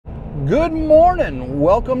Good morning.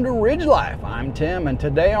 Welcome to Ridge Life. I'm Tim, and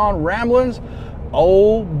today on Ramblings,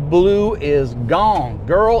 Old Blue is gone.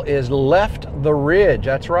 Girl is left the ridge.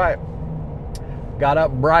 That's right. Got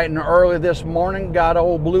up bright and early this morning, got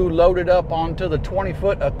Old Blue loaded up onto the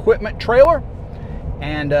 20-foot equipment trailer,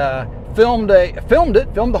 and filmed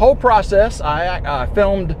the whole process. I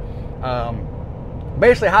filmed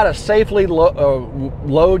basically how to safely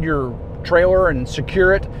load your trailer and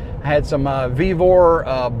secure it. I had some Vevor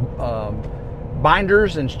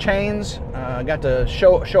binders and chains. Got to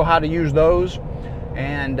show how to use those,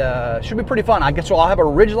 and should be pretty fun. I guess I'll have a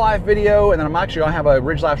RidgeLife video, and then I'm actually gonna have a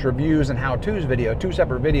RidgeLife reviews and how-tos video, two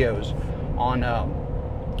separate videos on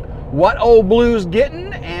what Old Blue's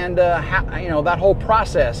getting, and how, that whole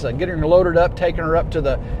process, getting her loaded up, taking her up to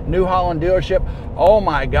the New Holland dealership. Oh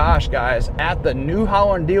my gosh, guys! At the New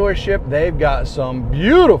Holland dealership, they've got some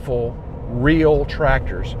beautiful real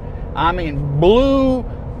tractors. I mean, blue,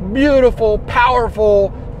 beautiful,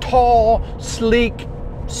 powerful, tall, sleek,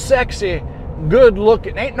 sexy, good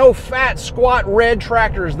looking. Ain't no fat, squat, red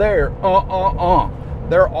tractors there.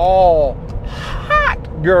 They're all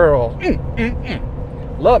hot girls.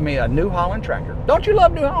 Love me a New Holland tractor. Don't you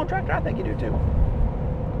love New Holland tractor? I think you do too.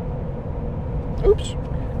 Oops.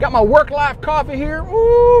 Got my Work-Life coffee here.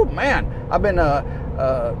 Ooh, man. I've been,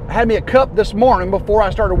 had me a cup this morning before I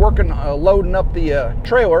started working, loading up the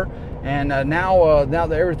trailer. And now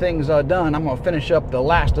that everything's done, I'm going to finish up the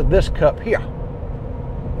last of this cup here.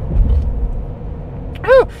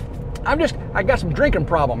 Ooh, I got some drinking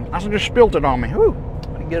problem. I just spilled it on me. Ooh,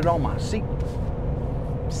 I'm going to get it on my seat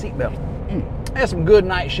belt. That's some good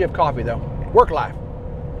night shift coffee though. Work-Life.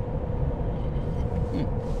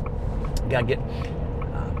 Got to get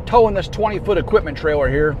towing this 20-foot equipment trailer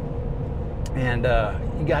here, and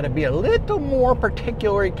you got to be a little more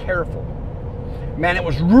particularly careful. Man, it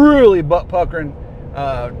was really butt puckering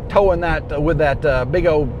towing that with that big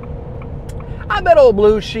old. I bet Old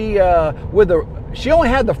Blue, she only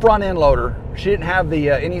had the front end loader. She didn't have the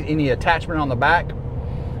any attachment on the back,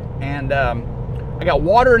 and I got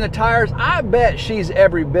water in the tires. I bet she's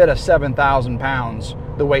every bit of 7,000 pounds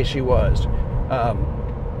the way she was.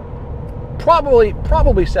 Probably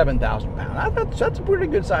 7,000 pounds. That's a pretty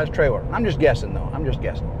good sized trailer. I'm just guessing though. I'm just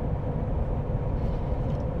guessing.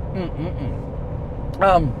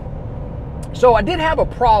 So I did have a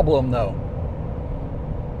problem though.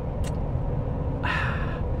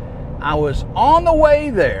 I was on the way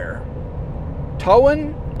there,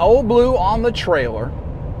 towing Old Blue on the trailer,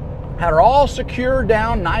 had her all secured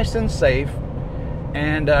down nice and safe,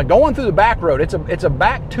 and going through the back road. It's a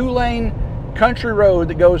back 2-lane country road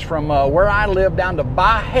that goes from where I live down to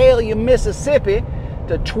Byhalia, Mississippi,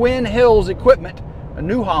 to Twin Hills Equipment, a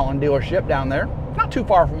New Holland dealership down there. Not too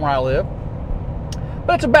far from where I live.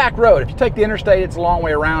 But it's a back road. If you take the interstate, it's a long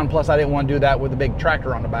way around. Plus, I didn't want to do that with a big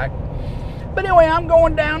tractor on the back. But anyway, I'm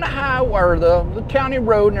going down the county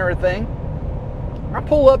road and everything. I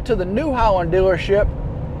pull up to the New Holland dealership,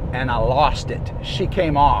 and I lost it. She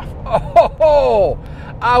came off. Oh,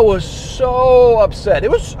 I was so upset. I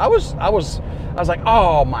was like,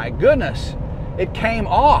 oh my goodness, it came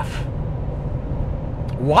off.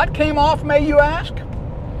 What came off, may you ask?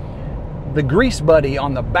 The grease buddy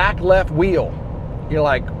on the back left wheel. You're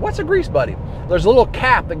like, what's a grease buddy? There's a little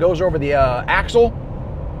cap that goes over the axle,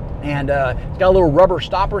 and it's got a little rubber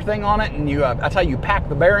stopper thing on it, and that's how you pack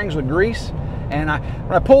the bearings with grease. And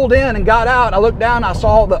when I pulled in and got out, I looked down, I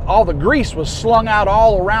saw all the grease was slung out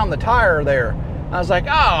all around the tire there. I was like,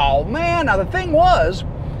 oh man. Now the thing was,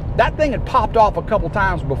 that thing had popped off a couple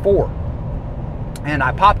times before, and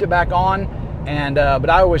I popped it back on, and but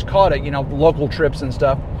I always caught it, local trips and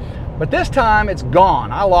stuff. But this time it's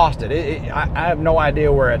gone. I lost it. I have no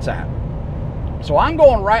idea where it's at. So I'm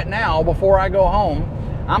going right now, before I go home,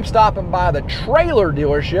 I'm stopping by the trailer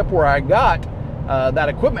dealership where I got that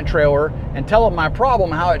equipment trailer, and tell them my problem,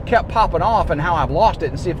 how it kept popping off and how I've lost it,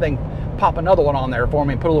 and see if they can pop another one on there for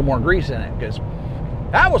me and put a little more grease in it. Because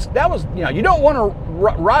that was you don't want to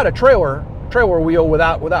ride a trailer wheel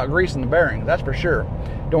without grease in the bearings. That's for sure.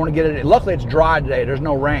 Don't want to get it. Luckily it's dry today. There's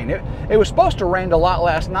no rain. It was supposed to rain a lot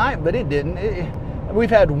last night, but it didn't. We've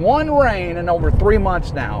had one rain in over 3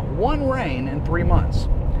 months now. One rain in 3 months.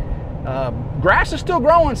 Grass is still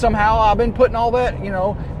growing somehow. I've been putting all that,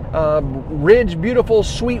 Ridge beautiful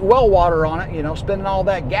sweet well water on it, spending all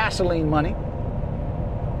that gasoline money.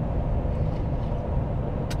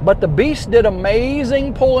 But the Beast did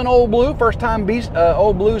amazing pulling Old Blue. First time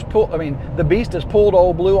the Beast has pulled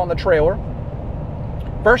Old Blue on the trailer.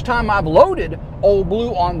 First time I've loaded Old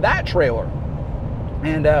Blue on that trailer.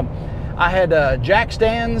 And I had jack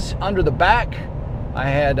stands under the back. I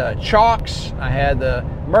had chocks. I had the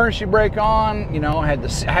emergency brake on, you know, I had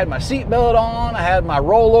my seatbelt on, I had my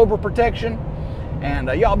rollover protection, and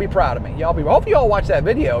y'all be proud of me. Hope y'all watch that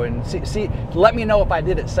video and let me know if I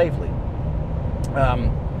did it safely.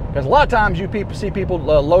 Because a lot of times you see people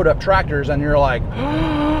load up tractors and you're like,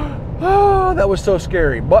 oh, that was so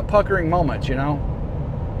scary. Butt puckering moments, you know.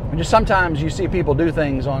 And just sometimes you see people do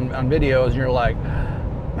things on videos and you're like,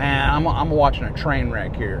 man, I'm watching a train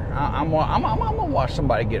wreck here. I'm gonna watch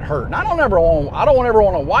somebody get hurt. And I don't ever want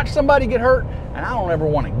to watch somebody get hurt, and I don't ever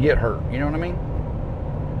want to get hurt. You know what I mean?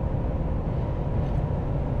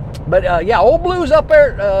 But yeah, Old Blue's up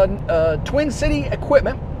there, Twin City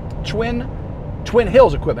Equipment, Twin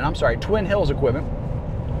Hills Equipment. I'm sorry, Twin Hills Equipment,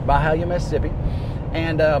 Bahia, Mississippi,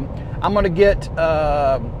 and I'm gonna get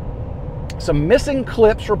some missing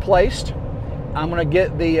clips replaced. I'm gonna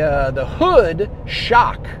get the hood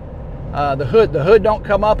shock. The hood don't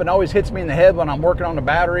come up and always hits me in the head when I'm working on the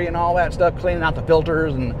battery and all that stuff, cleaning out the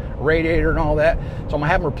filters and radiator and all that. So I'm gonna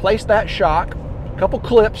have them replace that shock, a couple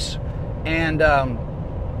clips, and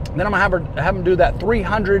then I'm gonna have them do that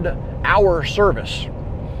 300-hour service.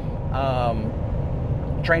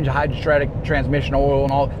 Change the hydrostatic transmission oil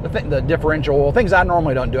and all the differential oil, things I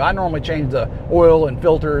normally don't do. I normally change the oil and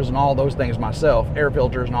filters and all those things myself, air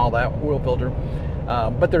filters and all that, oil filter.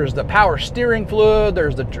 But there's the power steering fluid,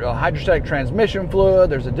 there's the hydrostatic transmission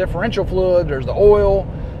fluid, there's the differential fluid, there's the oil,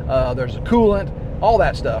 there's the coolant, all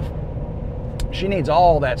that stuff. She needs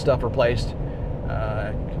all that stuff replaced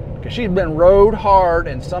because she's been rode hard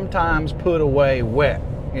and sometimes put away wet.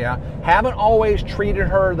 Yeah, haven't always treated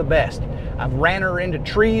her the best. I've ran her into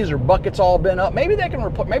trees or buckets all bent up. Maybe they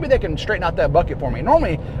can straighten out that bucket for me.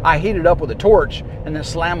 Normally, I heat it up with a torch and then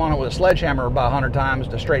slam on it with a sledgehammer about 100 times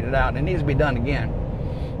to straighten it out, and it needs to be done again.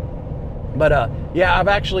 But yeah, I've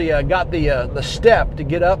actually got the step to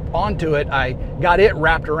get up onto it. I got it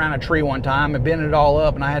wrapped around a tree one time and bent it all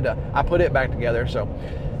up, and I put it back together. So,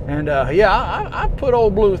 and yeah, I put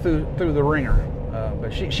Old Blue through the ringer.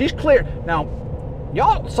 But she's clear now.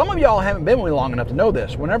 Y'all, some of y'all haven't been with me long enough to know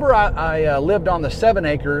this. Whenever I lived on the 7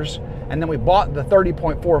 acres and then we bought the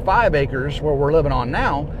 30.45 acres where we're living on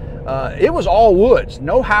now, it was all woods.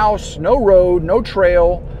 No house, no road, no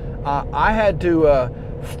trail. I had to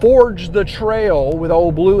forge the trail with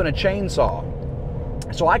Old Blue and a chainsaw.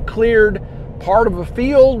 So I cleared part of a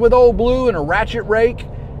field with Old Blue and a ratchet rake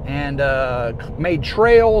and made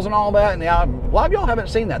trails and all that. And a lot of y'all haven't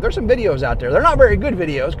seen that. There's some videos out there. They're not very good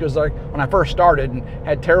videos because when I first started and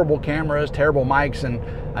had terrible cameras, terrible mics, and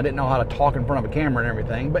I didn't know how to talk in front of a camera and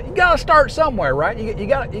everything. But you got to start somewhere, right? You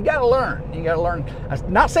got to learn. You got to learn.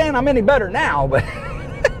 I'm not saying I'm any better now, but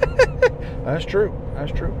that's true.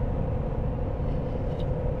 That's true.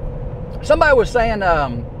 Somebody was saying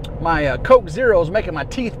my Coke Zero is making my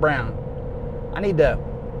teeth brown.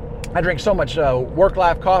 I drink so much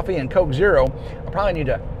Work-Life coffee and Coke Zero, I probably need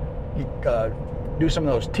to do some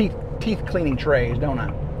of those teeth cleaning trays, don't I?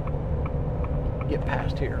 Get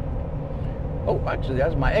past here. Oh, actually,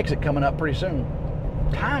 that's my exit coming up pretty soon.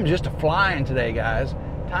 Time's just flying today, guys.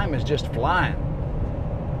 Time is just flying.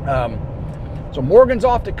 So Morgan's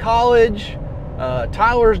off to college.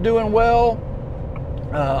 Tyler's doing well.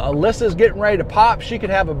 Alyssa's getting ready to pop. She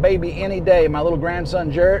could have a baby any day, my little grandson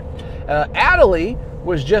Jarrett. Adelie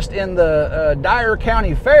was just in the Dyer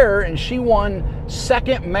County Fair, and she won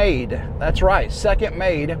second maid. That's right, second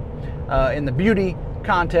maid in the beauty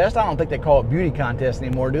contest. I don't think they call it beauty contest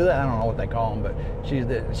anymore, do they? I don't know what they call them, but she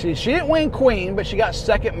didn't win queen, but she got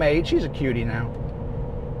second maid. She's a cutie now.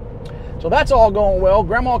 So that's all going well.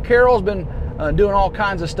 Grandma Carol's been doing all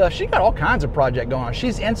kinds of stuff. She got all kinds of project going on.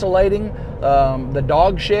 She's insulating the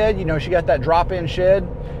dog shed. You know, she got that drop-in shed.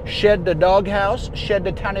 Shed the dog house. Shed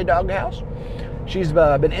the tiny dog house. She's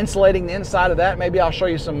been insulating the inside of that. Maybe I'll show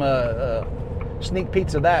you some sneak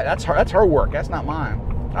peeks of that. That's her work. That's not mine.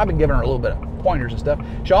 I've been giving her a little bit of pointers and stuff.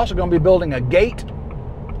 She's also going to be building a gate,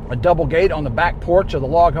 a double gate on the back porch of the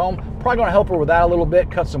log home. Probably going to help her with that a little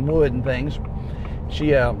bit, cut some wood and things.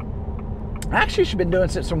 Actually, she's been doing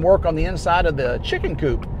some work on the inside of the chicken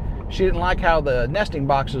coop. She didn't like how the nesting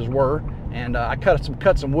boxes were, and I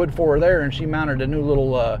cut some wood for her there, and she mounted a new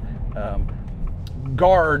little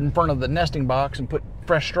guard in front of the nesting box and put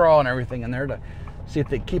fresh straw and everything in there to see if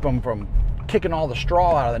they keep them from kicking all the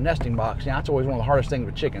straw out of the nesting box. You know, that's always one of the hardest things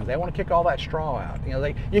with chickens. They want to kick all that straw out. You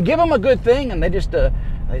know, you give them a good thing and they just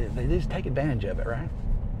take advantage of it, right?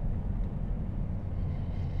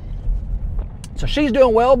 So she's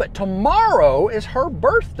doing well, but tomorrow is her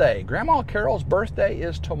birthday. Grandma Carol's birthday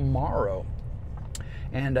is tomorrow.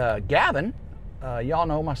 And Gavin, y'all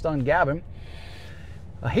know my son Gavin,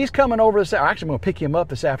 he's coming over this. Actually, I'm going to pick him up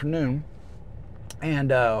this afternoon. And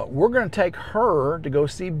we're going to take her to go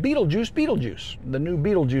see Beetlejuice, the new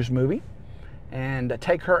Beetlejuice movie, and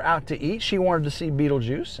take her out to eat. She wanted to see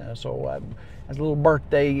Beetlejuice, so as a little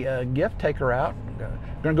birthday gift, take her out.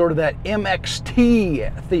 Going to go to that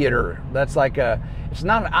MXT theater. That's like it's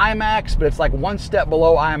not an IMAX, but it's like one step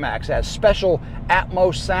below IMAX. It has special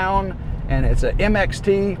Atmos sound, and it's a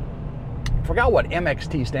MXT. I forgot what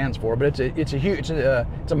MXT stands for, but it's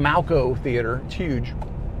a Malco theater. It's huge.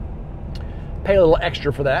 Pay a little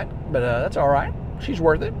extra for that, but that's all right. She's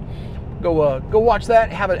worth it. Go watch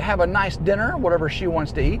that. Have a nice dinner, whatever she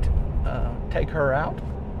wants to eat. Take her out.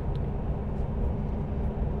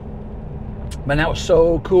 But that was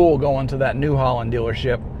so cool going to that New Holland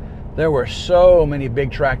dealership. There were so many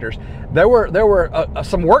big tractors. There were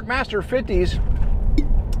some Workmaster 50s,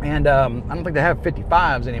 and I don't think they have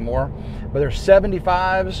 55s anymore, but there's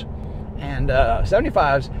 75s and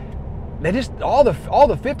 75s. They just all the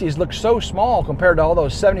 50s look so small compared to all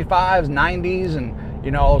those 75s, 90s, and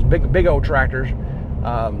you know, all those big old tractors.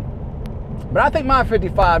 But I think my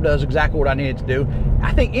 55 does exactly what I need it to do.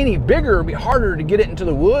 I think any bigger would be harder to get it into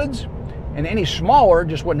the woods, and any smaller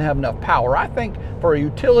just wouldn't have enough power. I think for a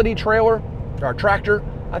utility trailer or a tractor,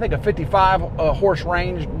 I think a 55 horse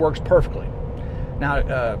range works perfectly.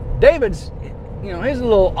 Now, David's, you know, his is a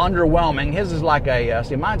little underwhelming. His is like a,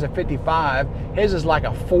 see, mine's a 55. His is like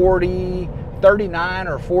a 40, 39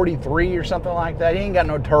 or 43 or something like that. He ain't got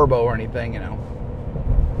no turbo or anything, you know.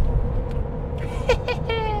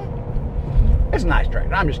 It's a nice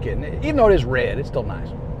tractor. I'm just kidding. Even though it is red, it's still nice.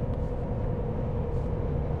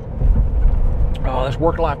 Oh, this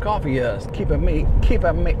Work-Life coffee is keeping me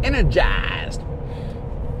energized.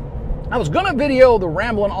 I was gonna video the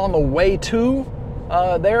rambling on the way to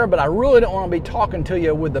there, but I really don't want to be talking to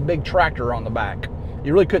you with the big tractor on the back.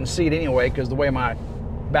 You really couldn't see it anyway because the way my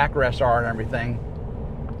backrests are and everything.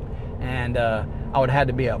 And I would have had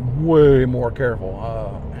to be way more careful.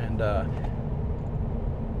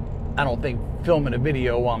 I don't think filming a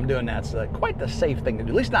video while I'm doing that's quite the safe thing to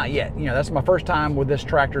do. At least not yet. You know, that's my first time with this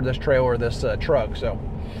tractor, this trailer, this truck. So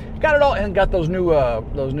got it all, and got those new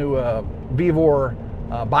Vevor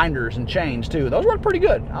binders and chains too. Those worked pretty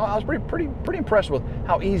good. I was pretty impressed with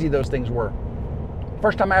how easy those things were.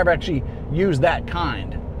 First time I ever actually used that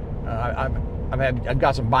kind. I've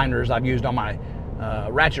got some binders I've used on my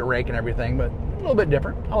ratchet rake and everything, but a little bit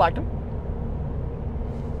different. I liked them.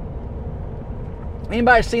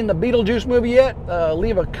 Anybody seen the Beetlejuice movie yet?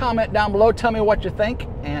 Leave a comment down below. Tell me what you think,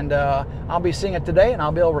 and I'll be seeing it today, and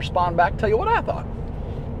I'll be able to respond back, tell you what I thought.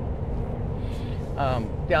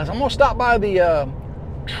 Yeah, so I'm gonna stop by the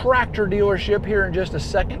tractor dealership here in just a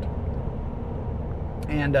second,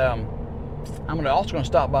 and I'm also gonna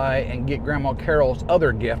stop by and get Grandma Carol's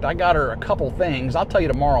other gift. I got her a couple things. I'll tell you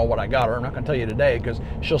tomorrow what I got her. I'm not gonna tell you today because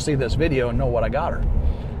she'll see this video and know what I got her.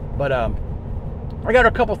 But I got her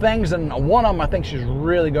a couple things, and one of them I think she's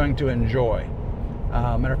really going to enjoy.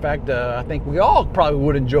 Matter of fact, I think we all probably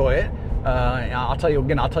would enjoy it. I'll tell you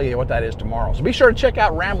what that is tomorrow. So be sure to check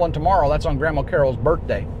out Ramblin' tomorrow. That's on Grandma Carol's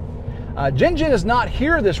birthday. Jen is not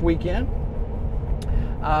here this weekend.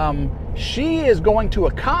 She is going to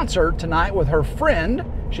a concert tonight with her friend.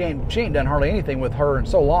 She ain't done hardly anything with her in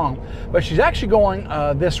so long, but she's actually going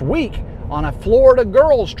this week on a Florida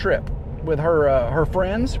girls trip with her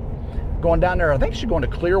friends. Going down there, I think she's going to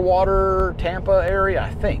Clearwater, Tampa area.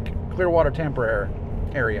 I think Clearwater, Tampa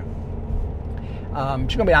area. She's going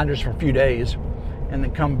to be down just for a few days, and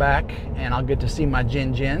then come back, and I'll get to see my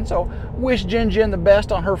Jen. So wish Jen the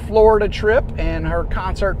best on her Florida trip and her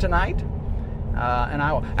concert tonight. And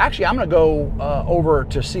I'm going to go over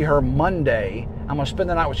to see her Monday. I'm going to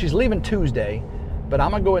spend the night with. She's leaving Tuesday, but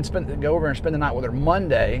I'm going to go over and spend the night with her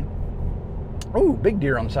Monday. Ooh, big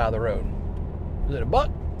deer on the side of the road. Is it a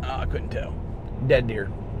buck? Oh, I couldn't tell. Dead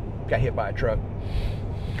deer. Got hit by a truck.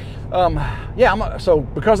 Yeah, so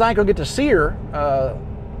because I ain't gonna get to see her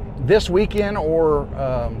this weekend, or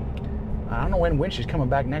I don't know when she's coming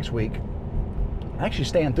back next week. I think she's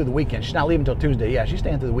staying through the weekend. She's not leaving until Tuesday. Yeah, she's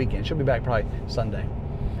staying through the weekend. She'll be back probably Sunday.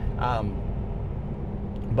 So I'm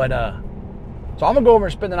gonna go over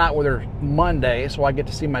and spend the night with her Monday, so I get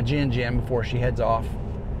to see my Jen before she heads off.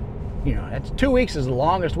 You know, 2 weeks is the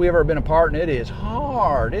longest we've ever been apart, and it is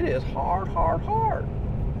hard. It is hard.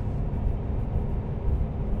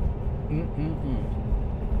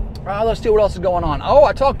 Let's see what else is going on. Oh,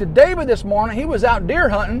 I talked to David this morning. He was out deer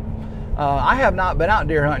hunting. I have not been out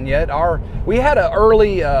deer hunting yet. We had an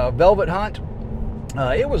early velvet hunt.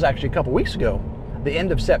 It was actually a couple weeks ago, the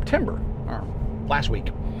end of September, or last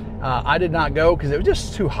week. I did not go because it was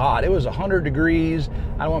just too hot. It was 100 degrees.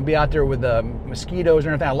 I don't want to be out there with mosquitoes or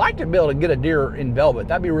anything. I'd like to be able to get a deer in velvet.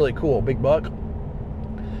 That'd be really cool, big buck.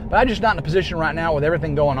 But I'm just not in a position right now with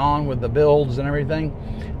everything going on with the builds and everything.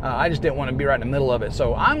 I just didn't want to be right in the middle of it.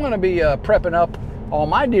 So I'm going to be prepping up all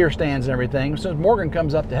my deer stands and everything as soon as Morgan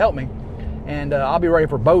comes up to help me. And I'll be ready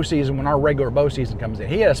for bow season when our regular bow season comes in.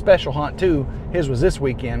 He had a special hunt too. His was this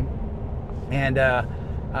weekend. And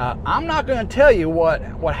I'm not going to tell you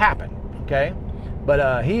what happened, okay?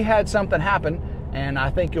 But he had something happen, and I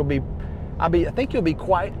think you'll be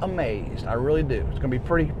quite amazed. I really do. It's going to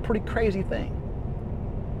be pretty crazy thing.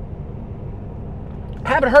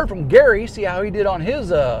 Haven't heard from Gary. See how he did on his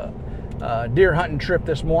deer hunting trip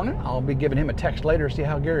this morning. I'll be giving him a text later to see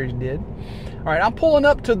how Gary's did. All right, I'm pulling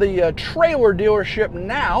up to the trailer dealership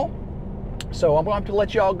now, so I'm going to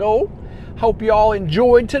let y'all go. Hope y'all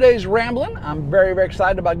enjoyed today's rambling. I'm very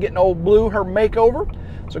excited about getting old Blue her makeover.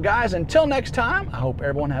 So guys, until next time, I hope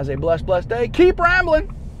everyone has a blessed day. Keep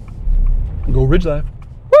rambling. Go Ridge Life.